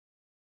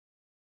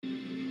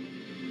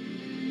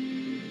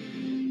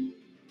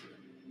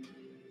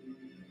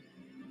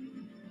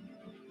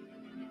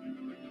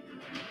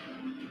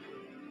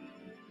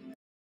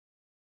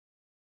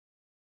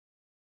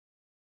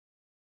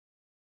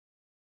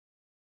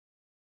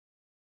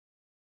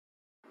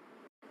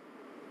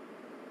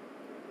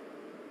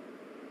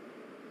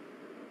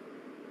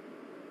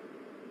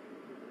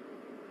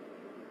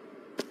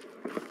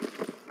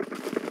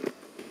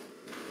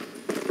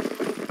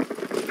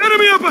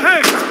up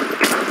ahead!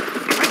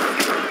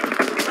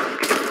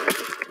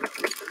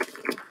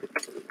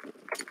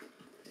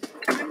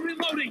 I'm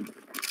reloading!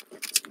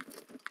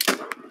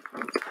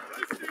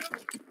 I see him!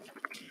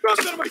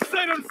 Dropped out of my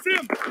sight on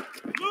Sim!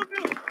 Look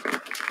now!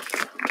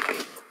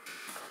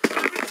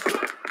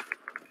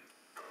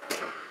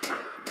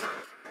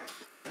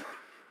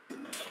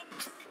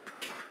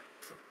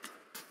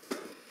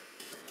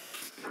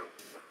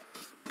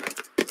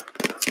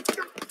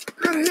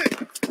 Got a hit!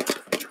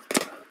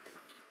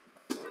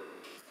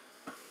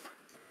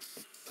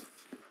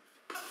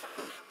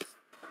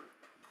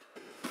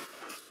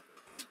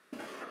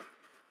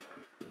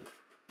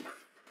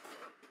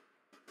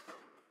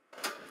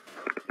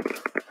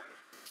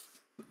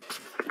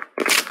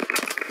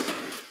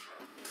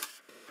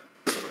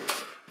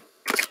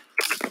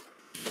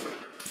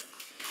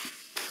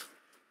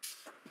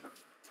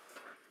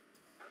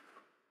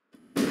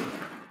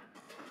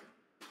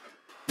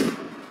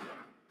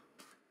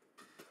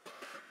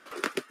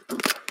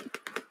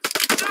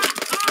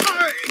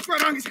 It's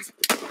right on his head.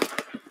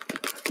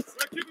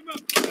 Keep him up.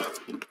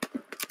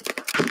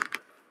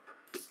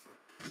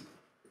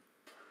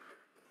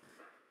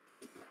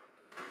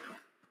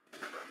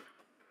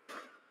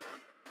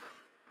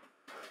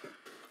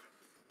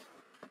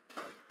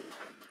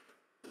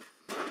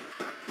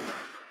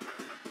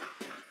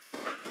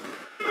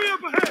 Enemy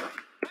up ahead.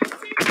 I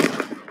see him.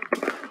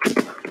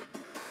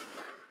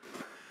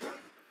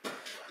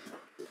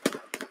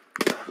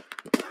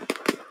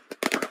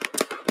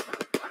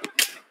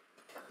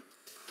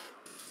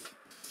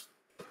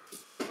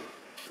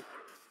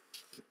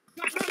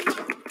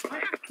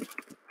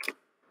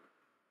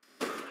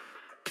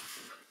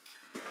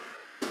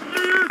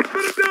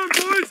 Put him down,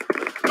 boys!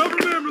 Cover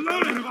me, I'm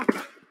reloading him up.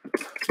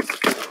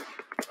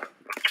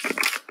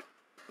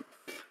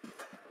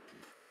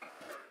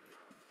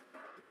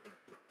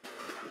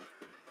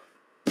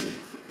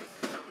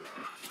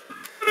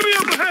 Enemy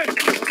up ahead!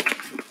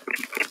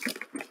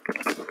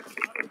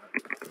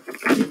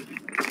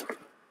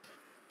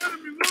 I'm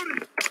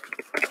reloading!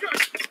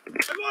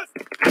 I lost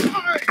him!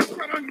 Alright, it's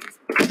right on you.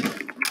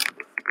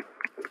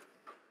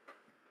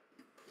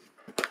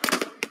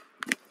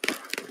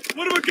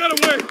 What have I got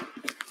away?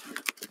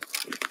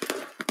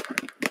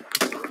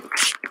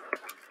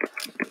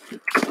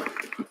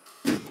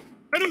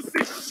 I don't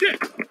see shit!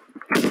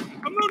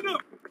 I'm loading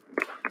up!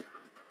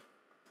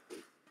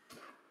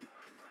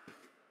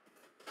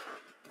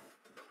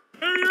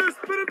 There he is!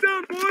 Put him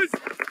down, boys!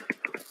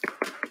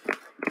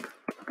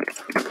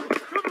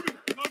 Cover me!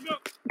 Loading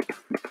up!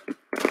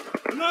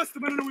 I lost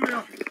them, I don't know where they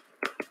are.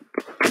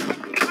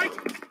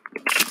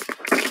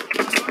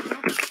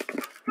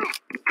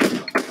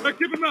 Right,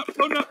 keep him up,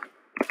 loading up.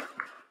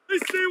 I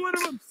see one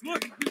of them!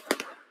 Look!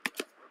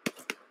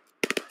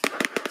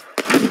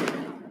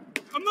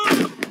 I'm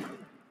loading up!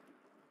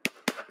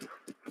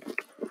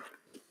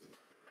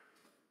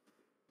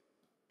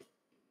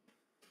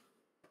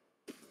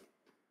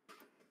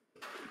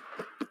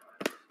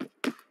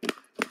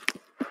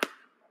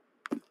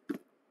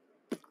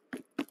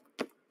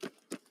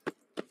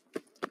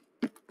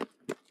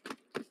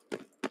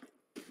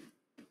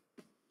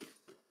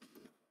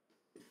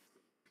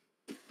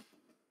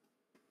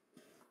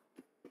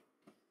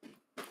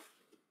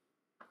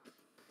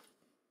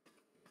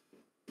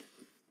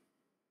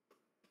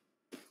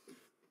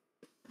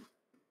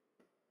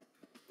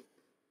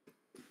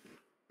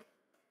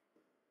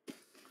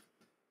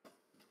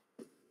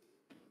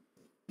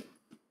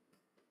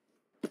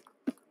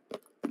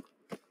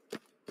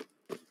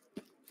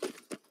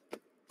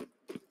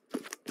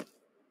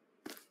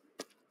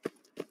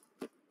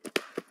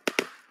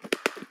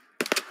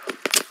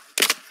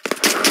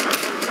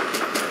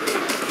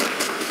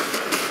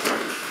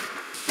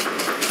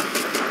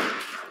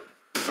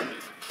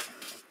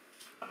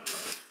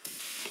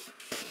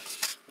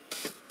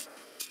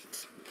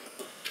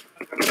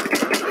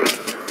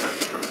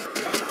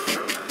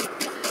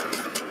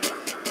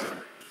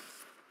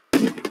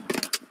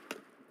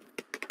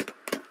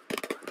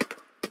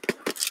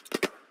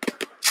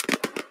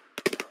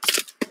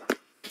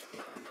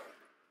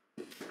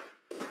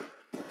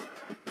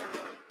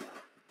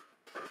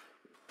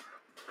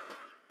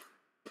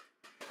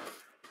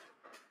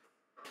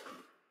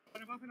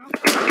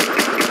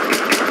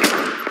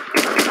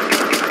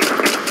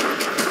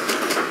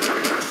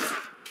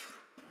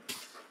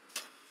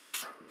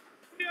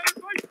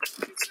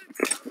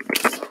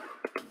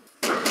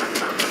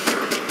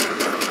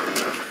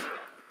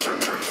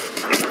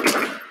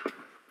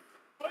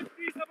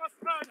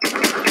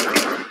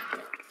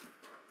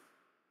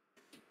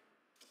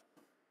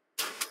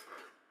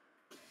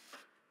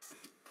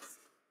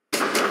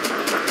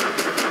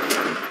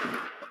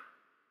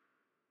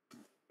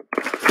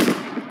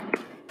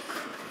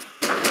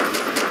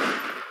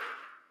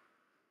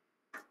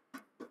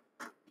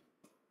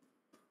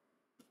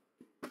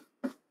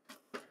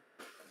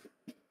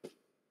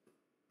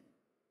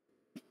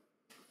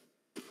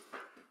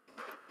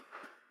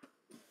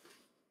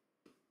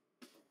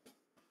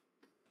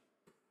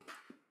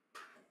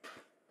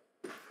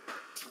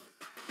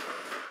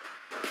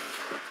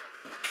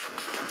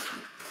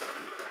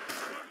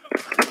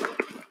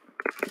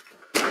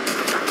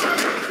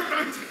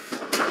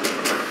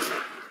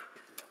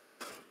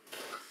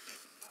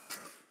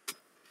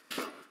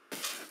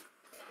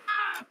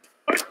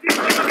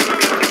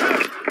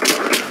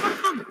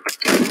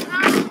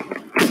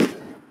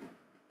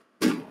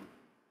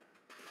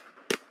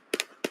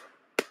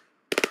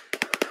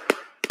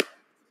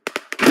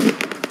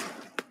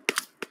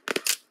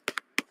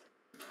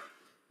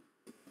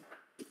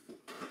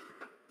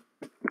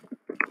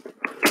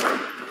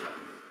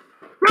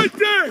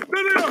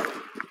 There they are!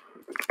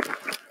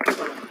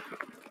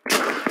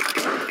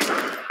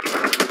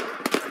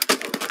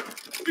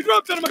 He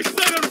dropped out of my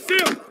sight. I don't see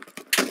him!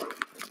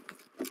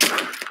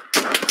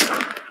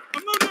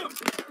 I'm loading up!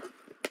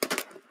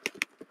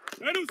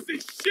 I don't see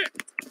shit!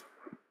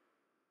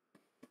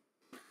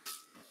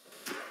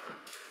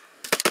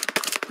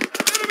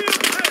 Enemy up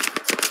ahead!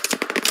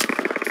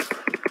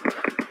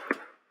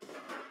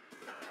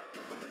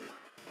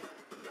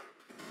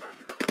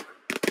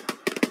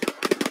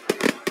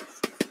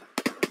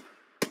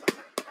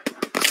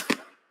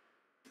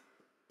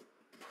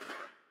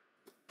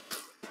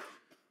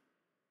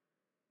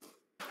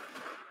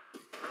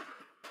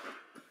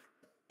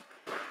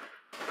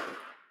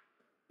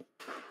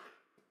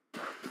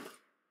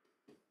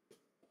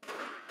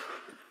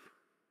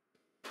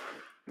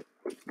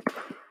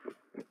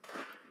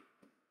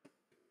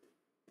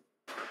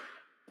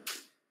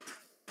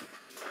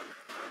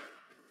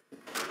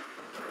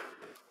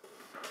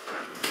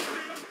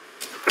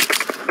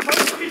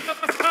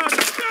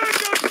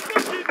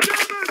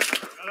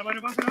 Gerade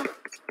meine Waffe ab.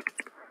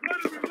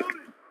 Gerade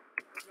reloaded.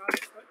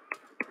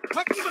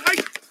 Waffen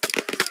bereit.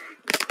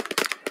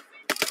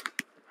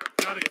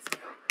 Gerade jetzt.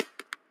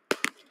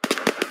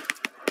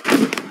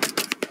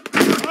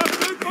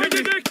 Achtung,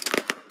 Feuerdeck.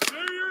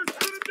 Barrier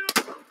spinning down.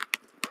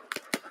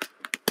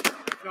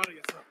 Gerade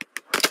jetzt.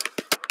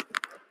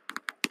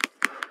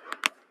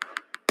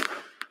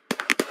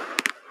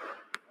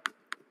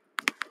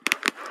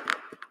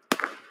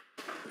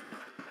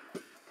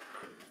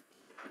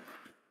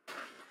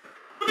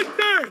 Right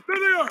there! There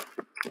they are!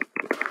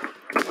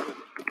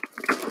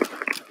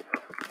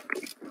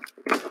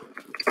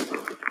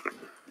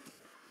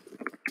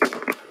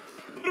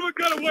 One of them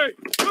got away!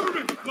 Cover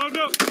me! Load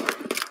up!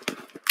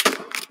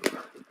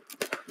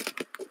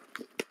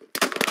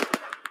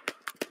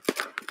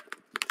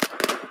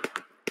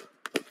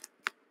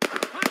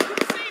 I can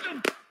see them!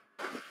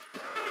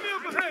 Enemy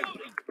up ahead!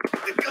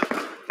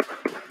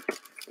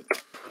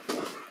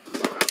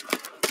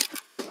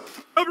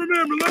 Cover me,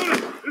 I'm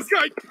reloading! This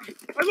guy!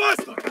 I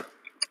lost him!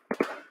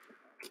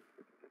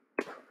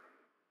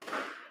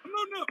 I'm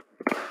loading up!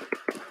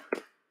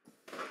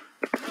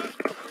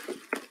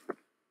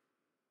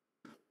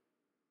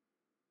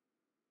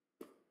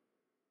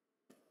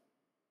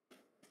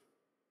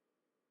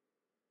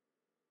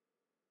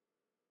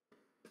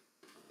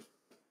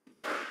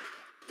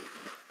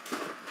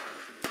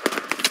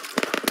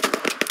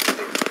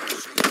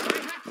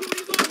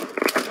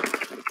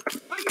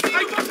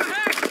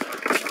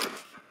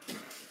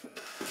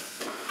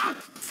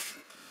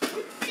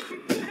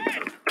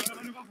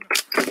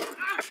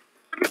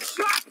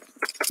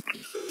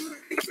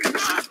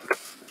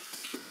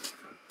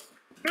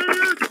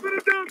 Barrier, spin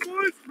it down,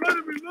 boys! Right,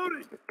 I'm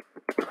reloading!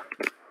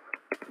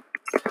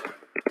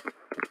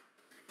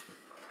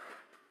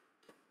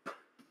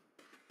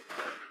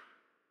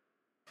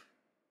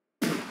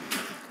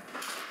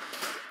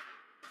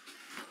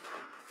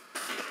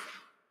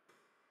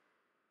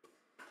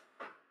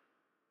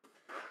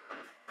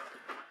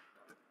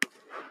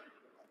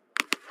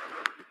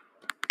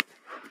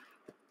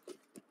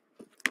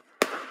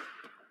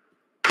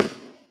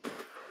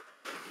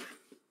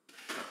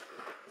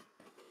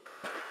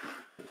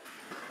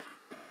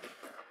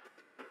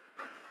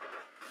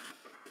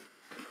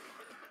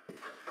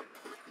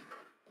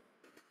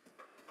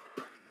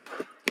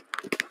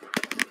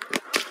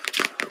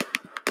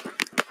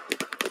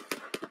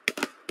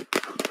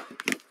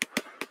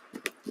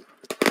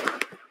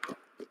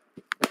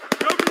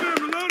 Cover me,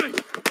 I'm reloading!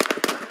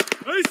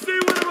 I see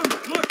one of them!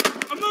 Look,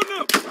 I'm loading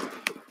up!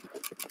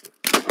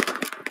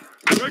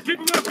 Right, keep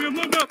him happy, I'm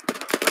loading up!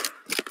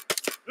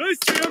 I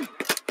see him!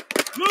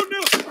 Loading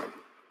up!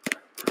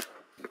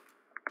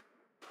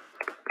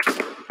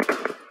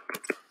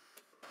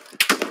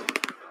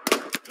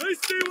 I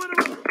see one of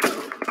them!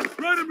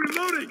 Right, I'm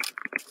reloading!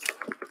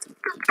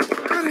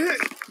 Got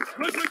hit!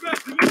 Rush my back,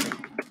 reloading!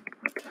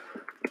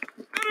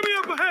 Enemy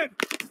up ahead!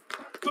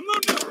 I'm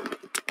loading up!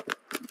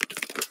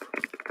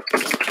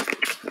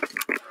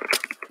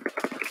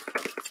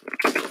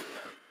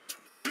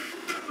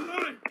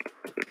 Reloading!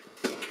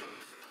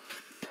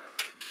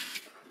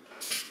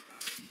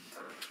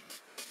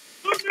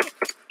 Loading up!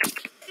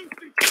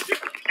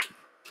 Shit!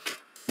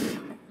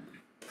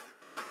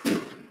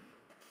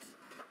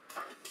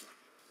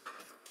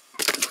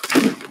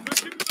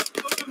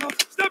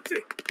 Stop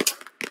it!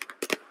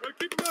 Right,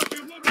 keep him happy,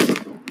 I'm loading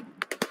up!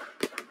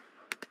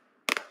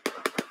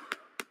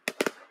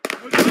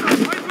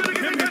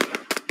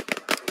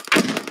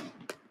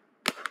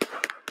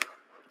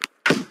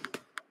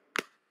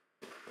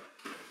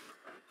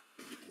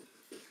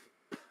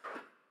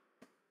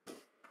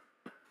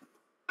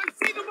 I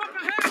see them up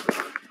ahead!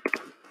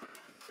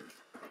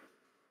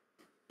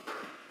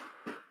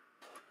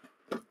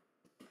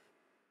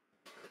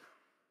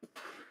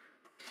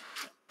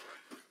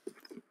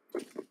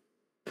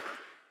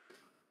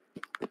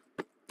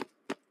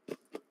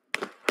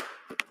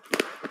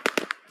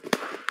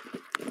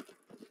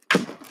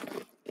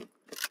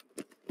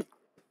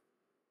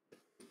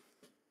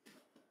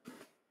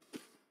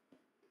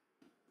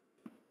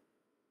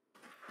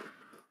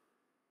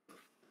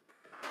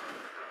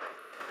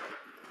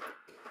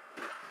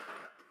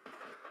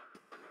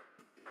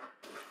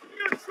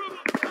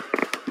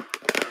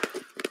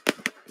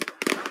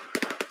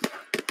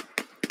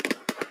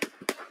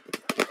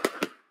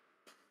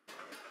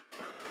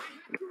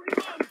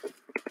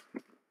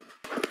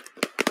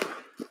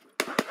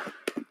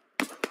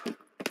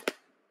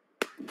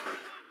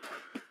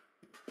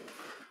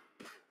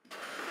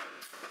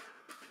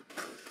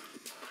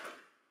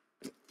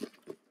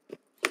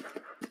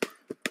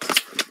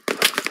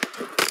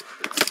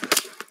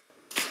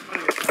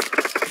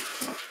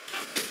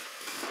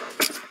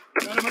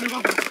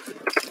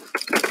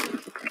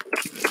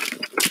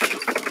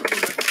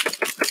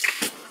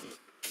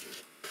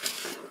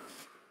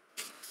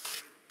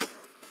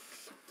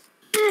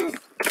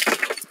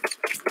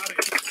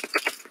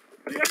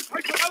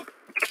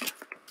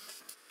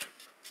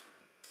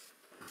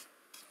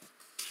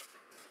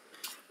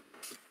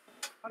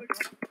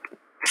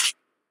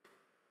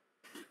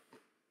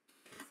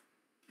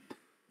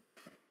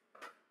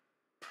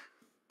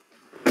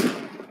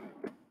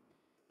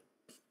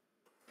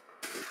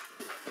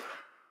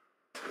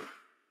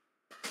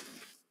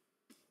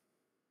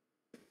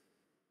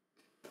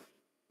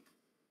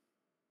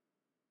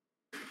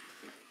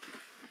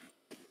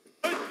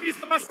 He's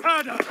the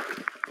bastarda!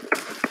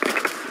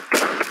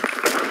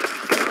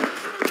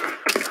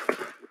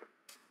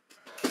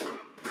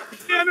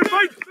 Yeah, and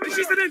fight!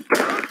 She's in!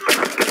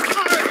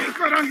 Ay,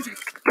 caray!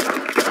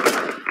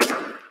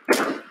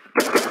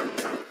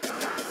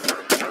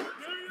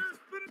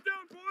 Put it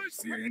down, boys!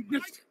 Sie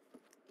nicht.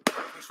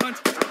 Verstand?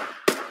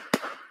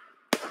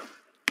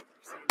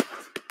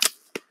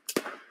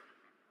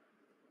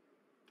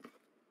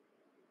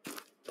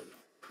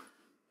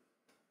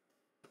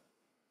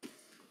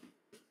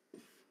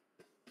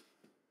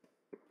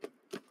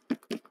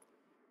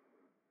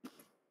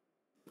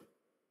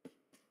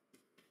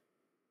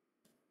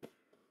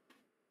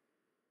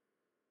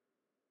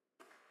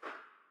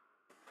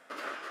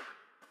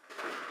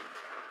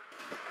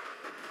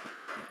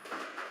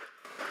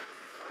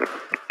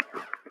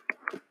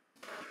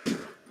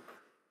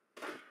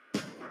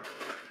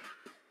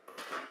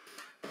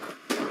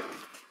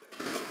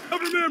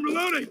 Cover me, I'm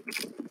reloading!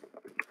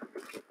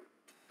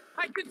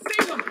 I can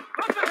see them!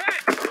 Up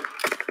ahead!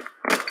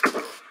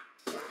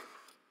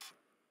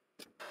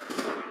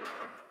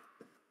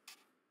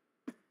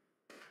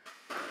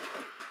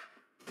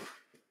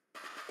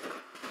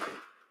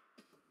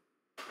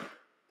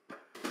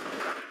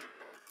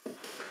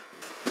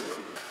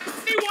 I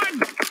see one!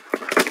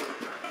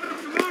 I'm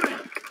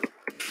reloading!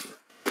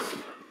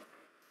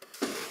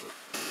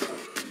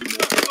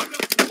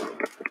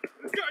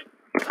 This guy!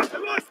 I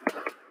lost!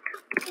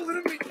 Oh, let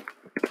him be!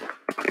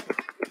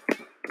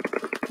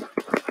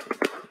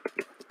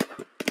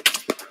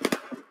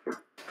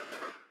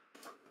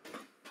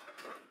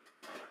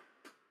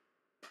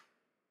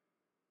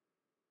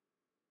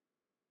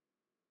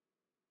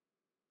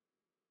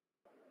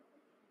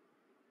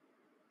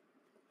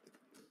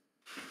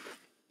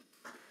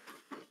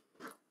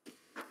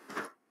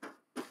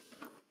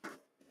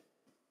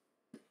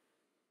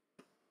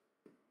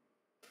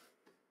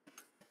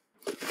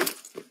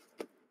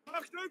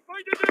 Ach, don't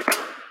fight it!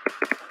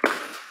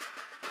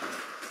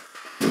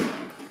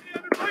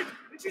 Yeah, and fight!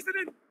 She's in!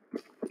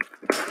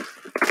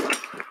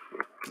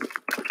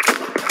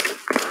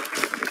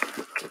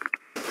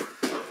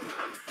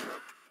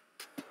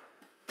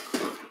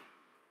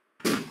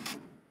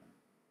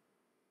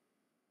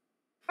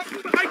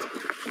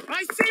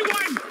 I see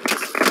one!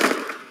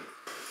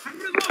 I'm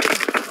reloading!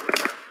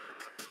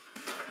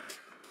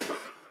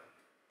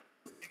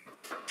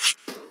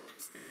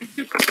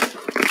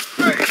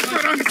 Hey,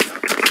 caray!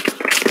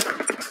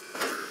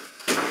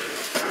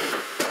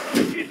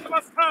 He's the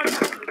bastarda!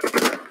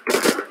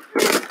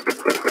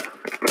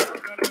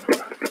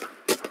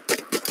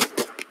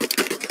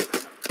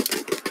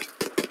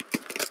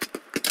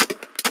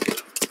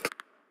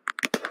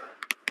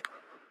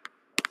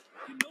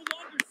 I can no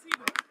longer see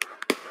them.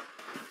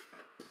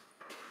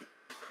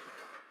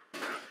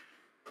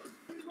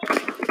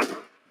 Reloading.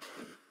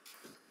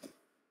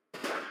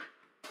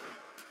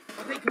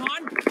 Are they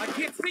gone? I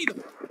can't see them.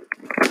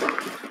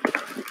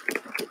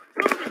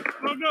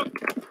 Oh, no!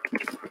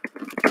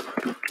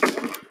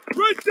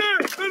 Right there!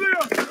 There they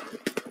are!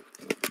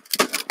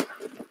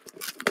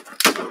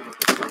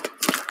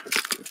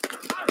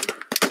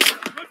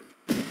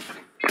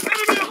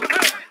 Enemy up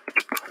ahead!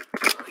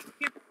 I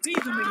can't see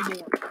them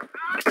anymore.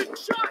 I've been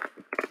shot!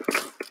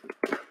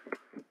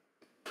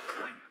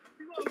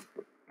 Reload.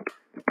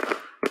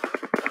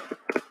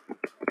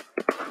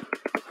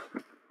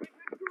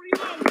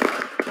 Reload.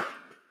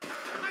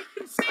 I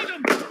can see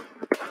them.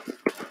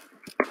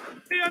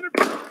 Hey, and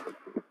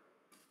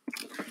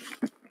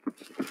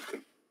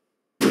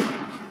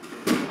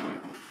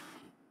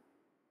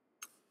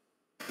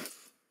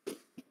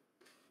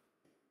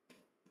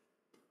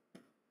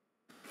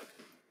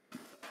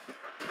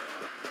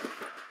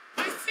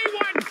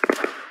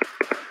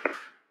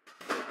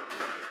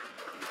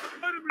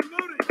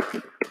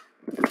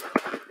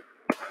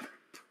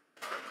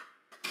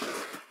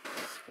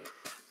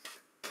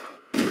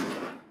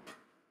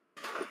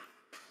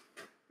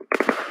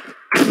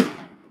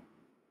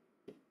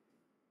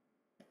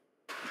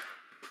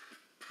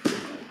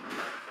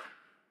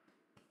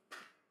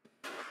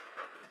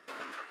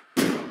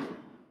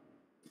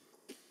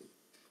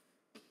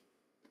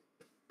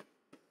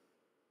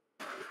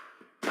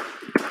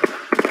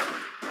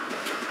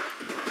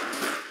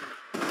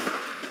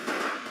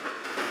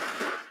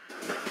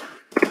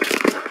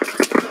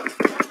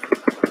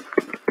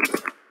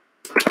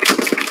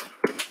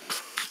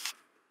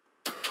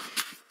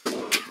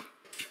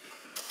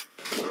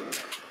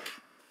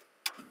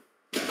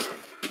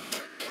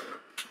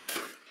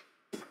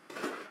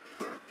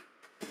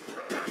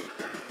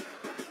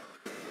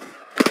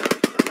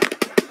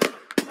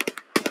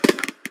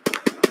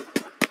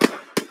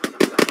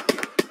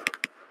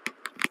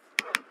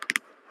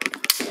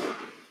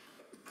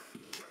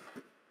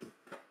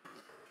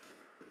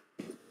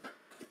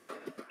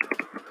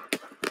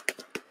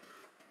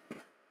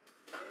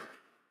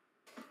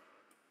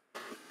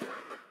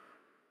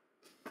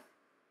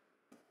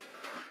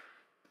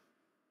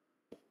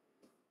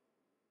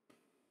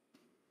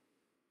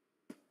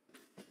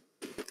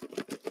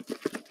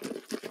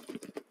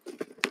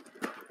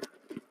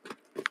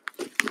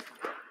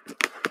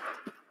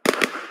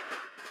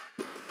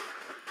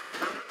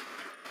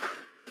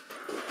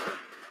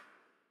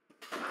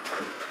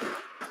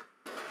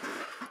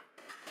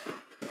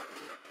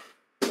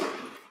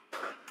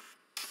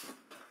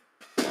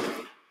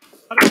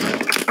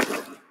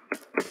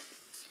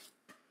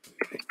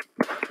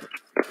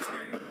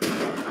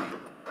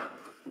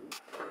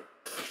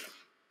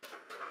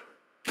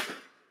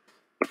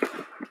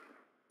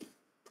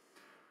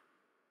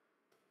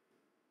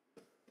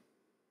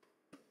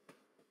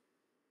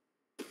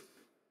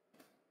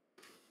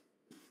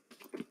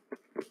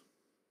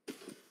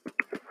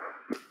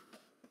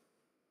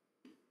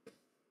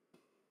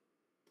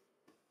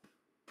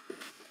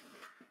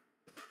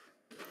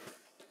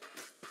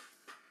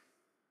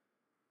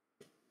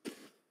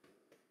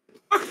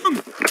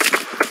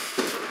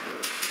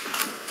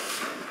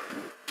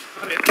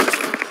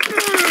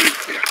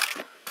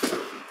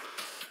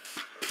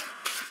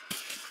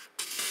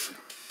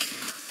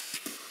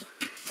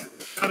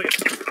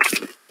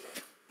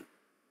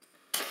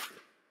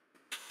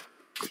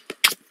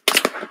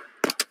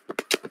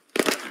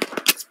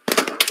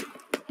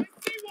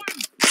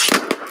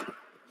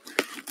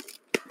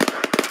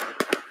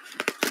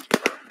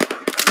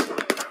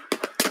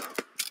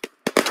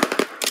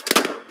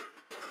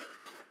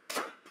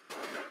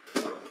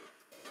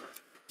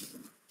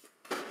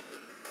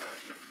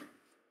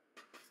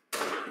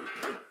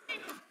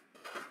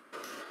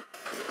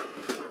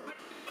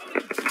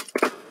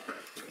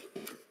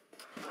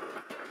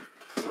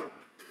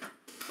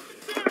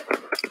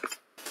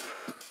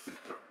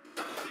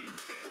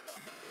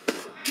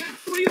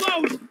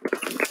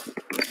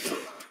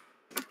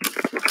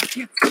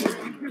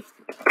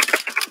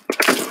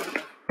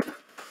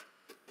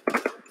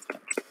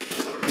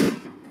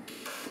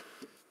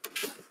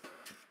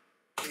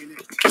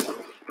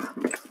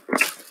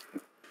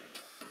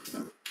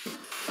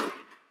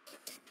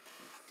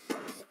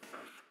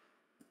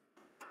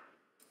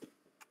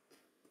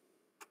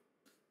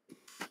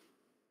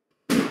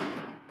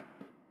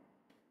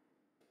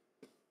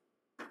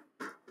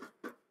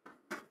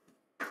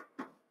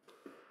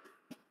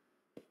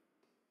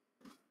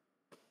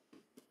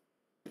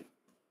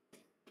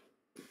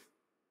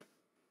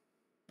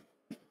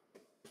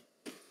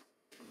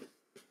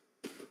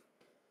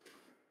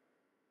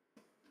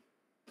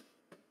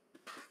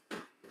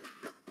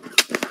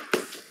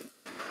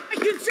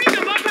can see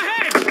them up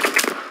ahead!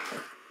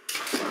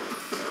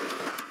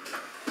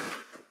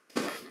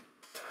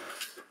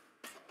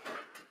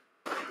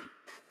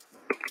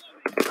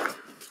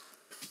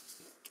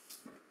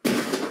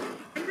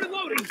 I'm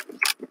reloading!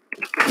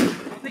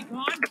 Are they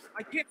gone?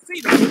 I can't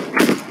see them!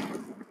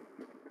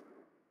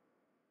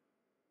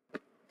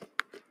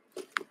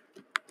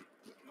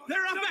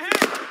 They're up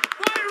ahead!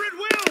 Fire at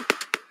will!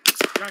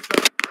 Jack's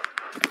up.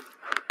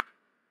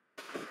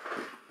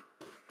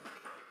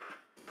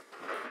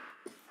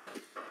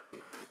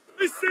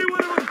 I see one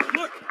of them!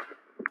 Look!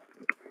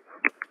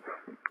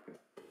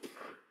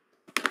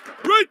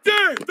 Right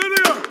there! There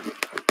they are!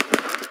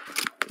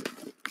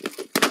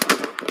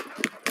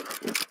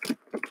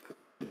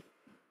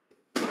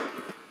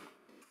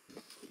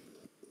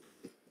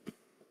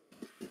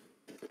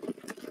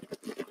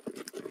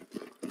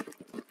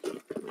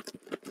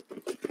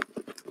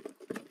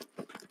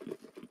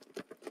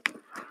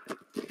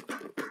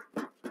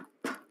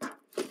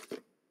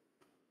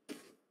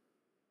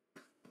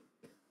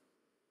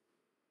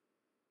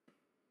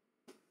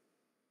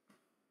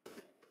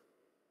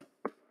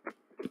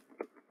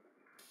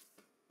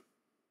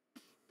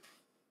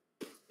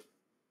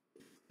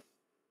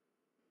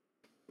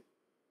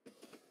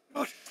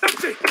 Oh,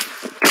 empty!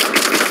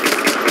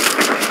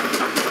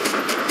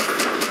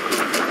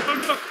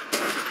 I'm up.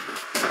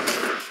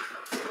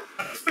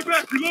 Stay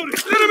back, reloading!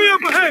 Enemy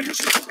up ahead!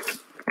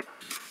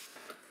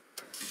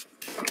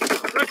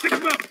 Right, kick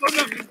him out! I'm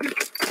up!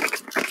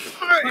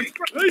 Alright,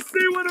 I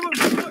see one of them!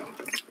 Look.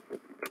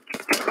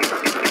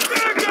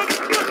 Back up,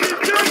 fucking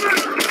damn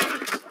it!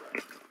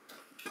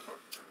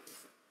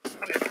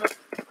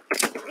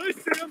 I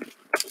see him!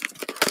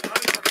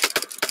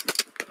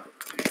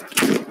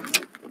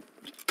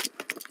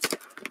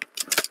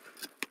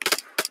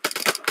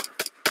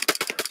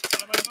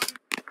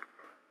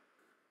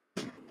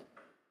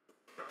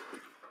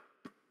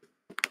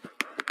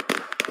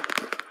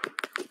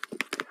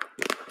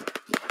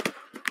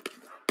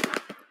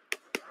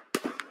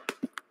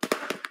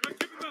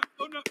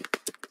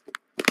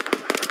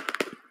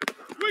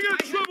 We got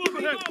trouble up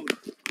ahead!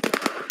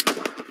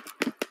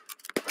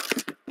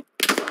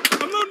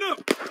 I'm loading up!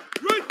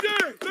 Right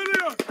there! There they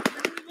are!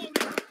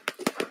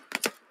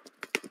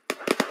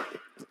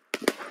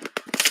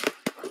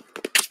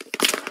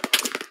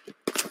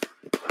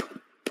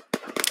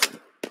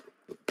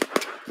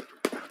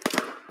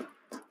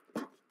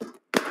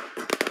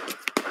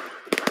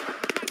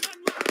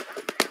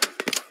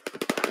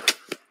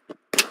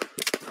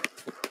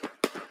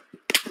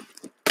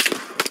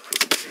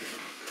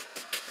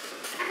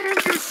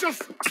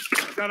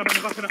 Got him on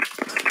the button up.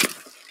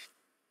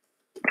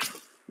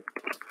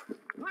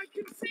 I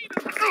can see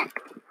them!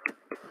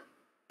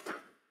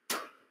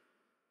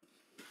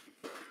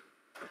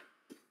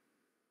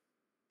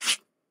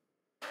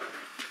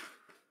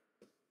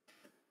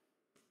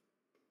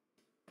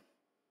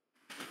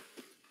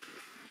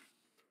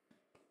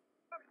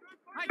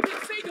 I can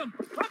see them!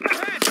 Up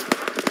ahead!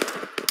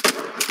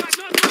 I've got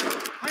none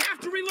left! I have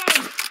to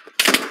reload!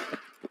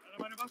 Got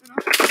him on the button up.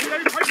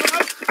 Ready, fight for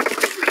us.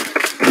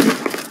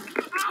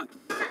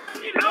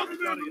 Need help!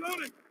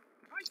 Reloading.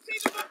 I see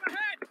them up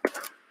ahead!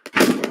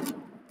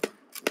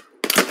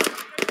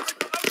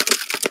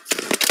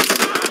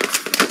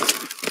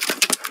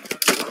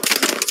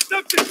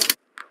 Stop this!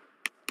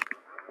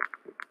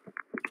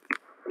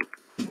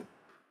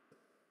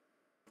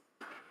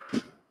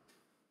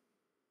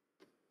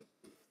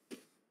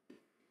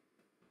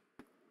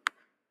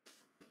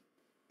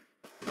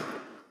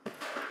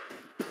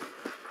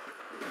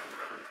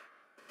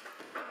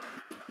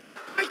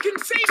 I can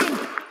see them!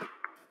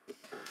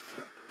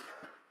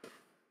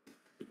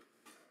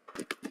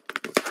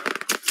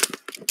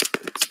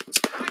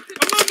 I'm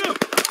loading up!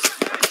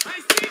 I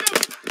see them!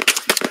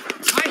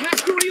 I have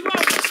to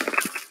reload!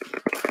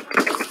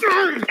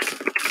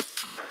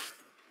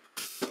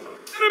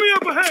 Enemy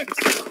up ahead!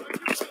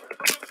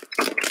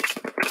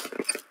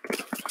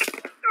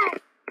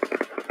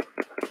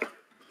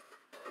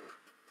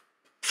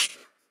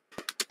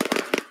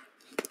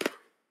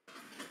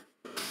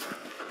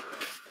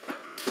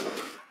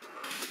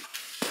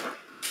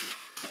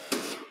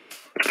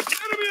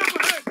 Enemy up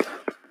ahead!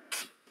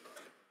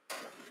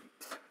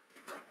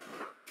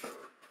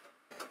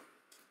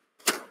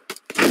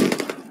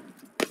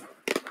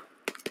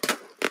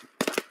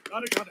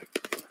 Got it.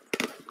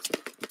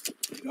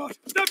 No,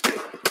 stop it!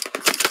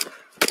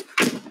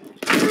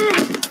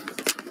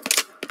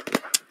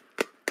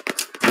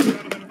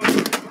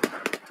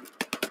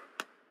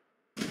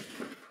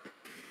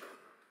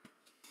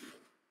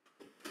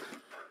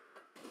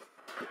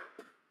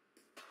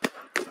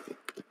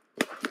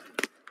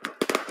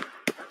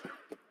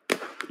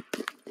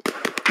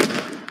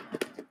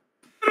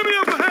 Enemy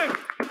up ahead!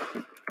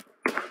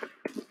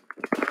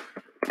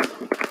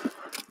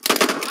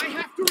 I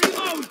have to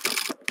reload!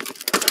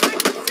 I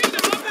can see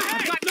them up ahead!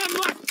 I've got none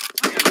left!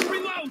 I have to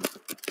reload!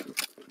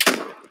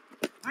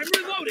 I'm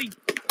reloading!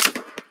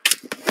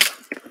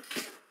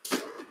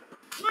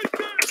 Right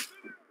there!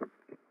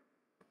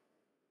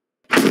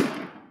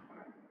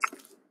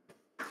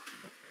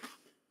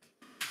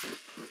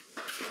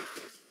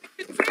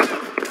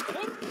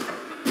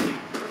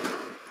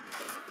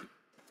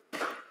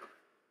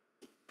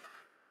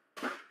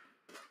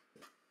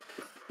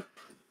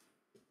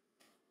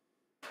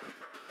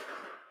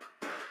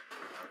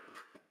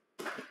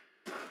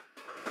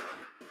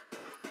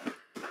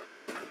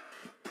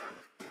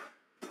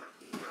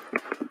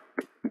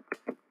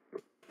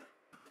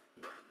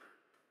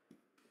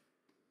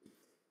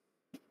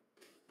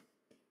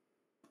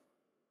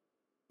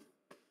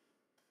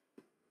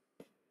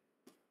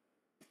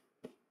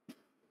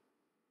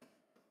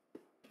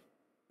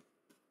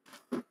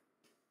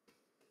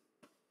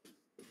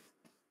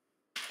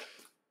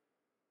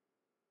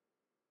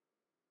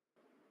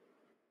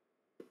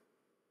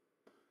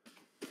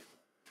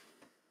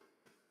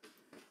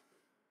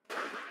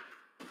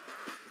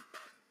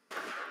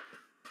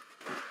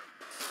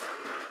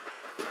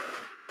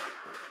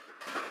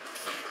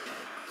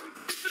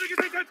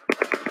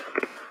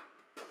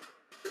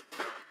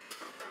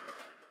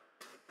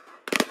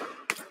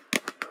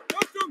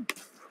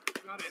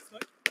 Schade, jetzt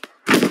läuft.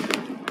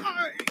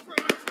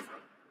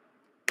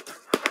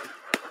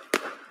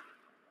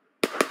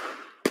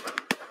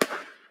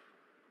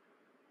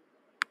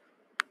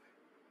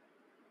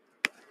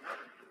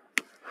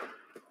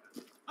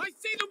 I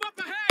see them up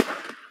ahead!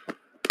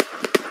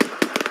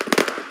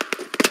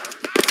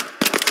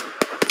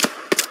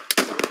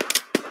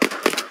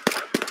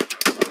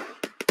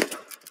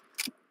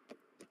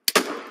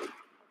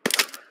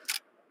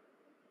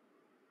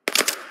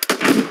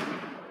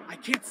 I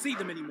can't see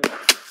them anymore.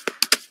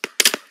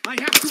 I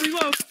have to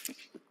reload.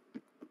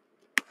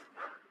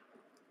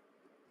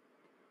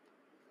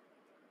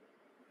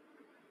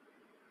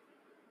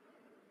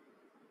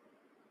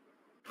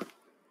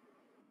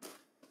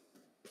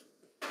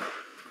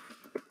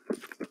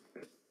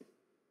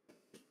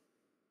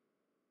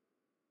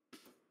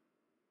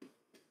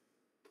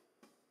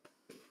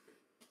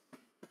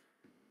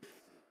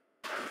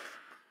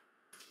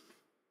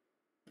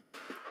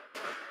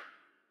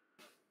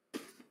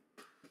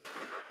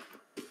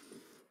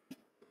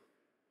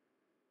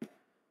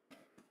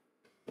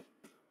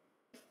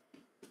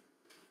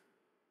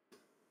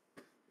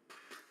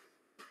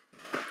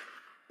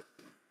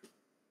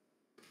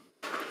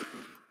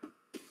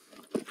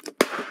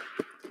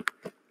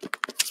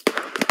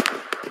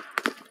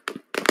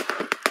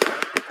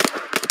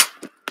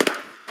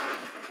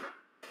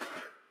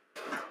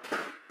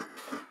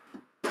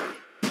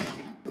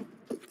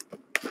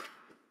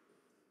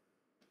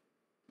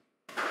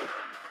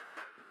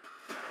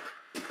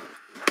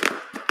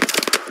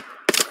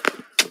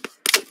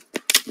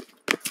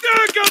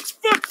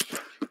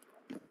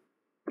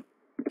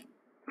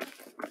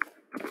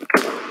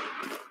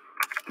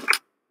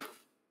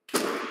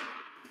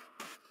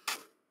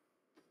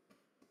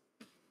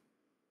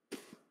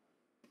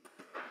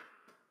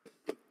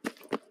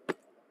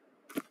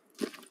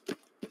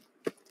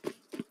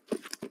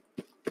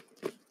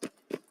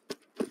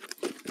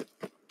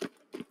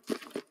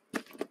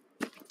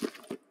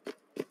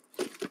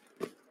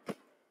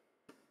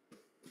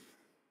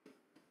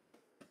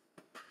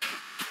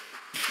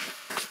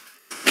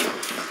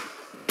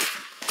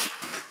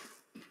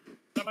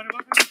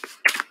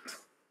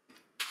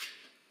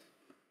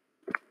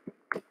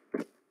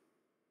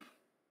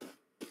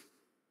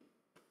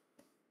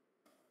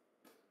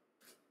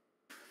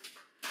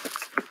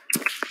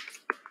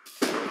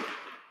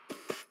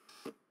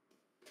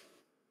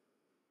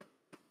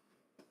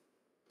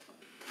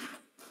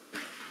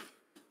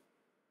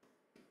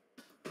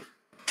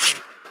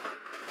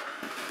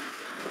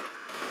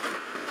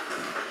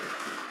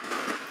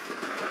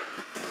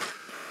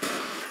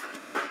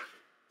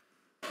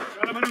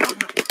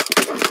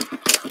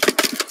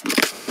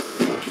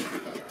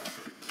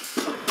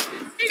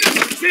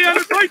 See on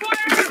the right!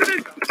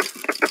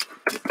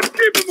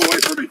 Keep him away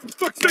from me, for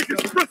fuck's sake,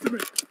 it's pressing me!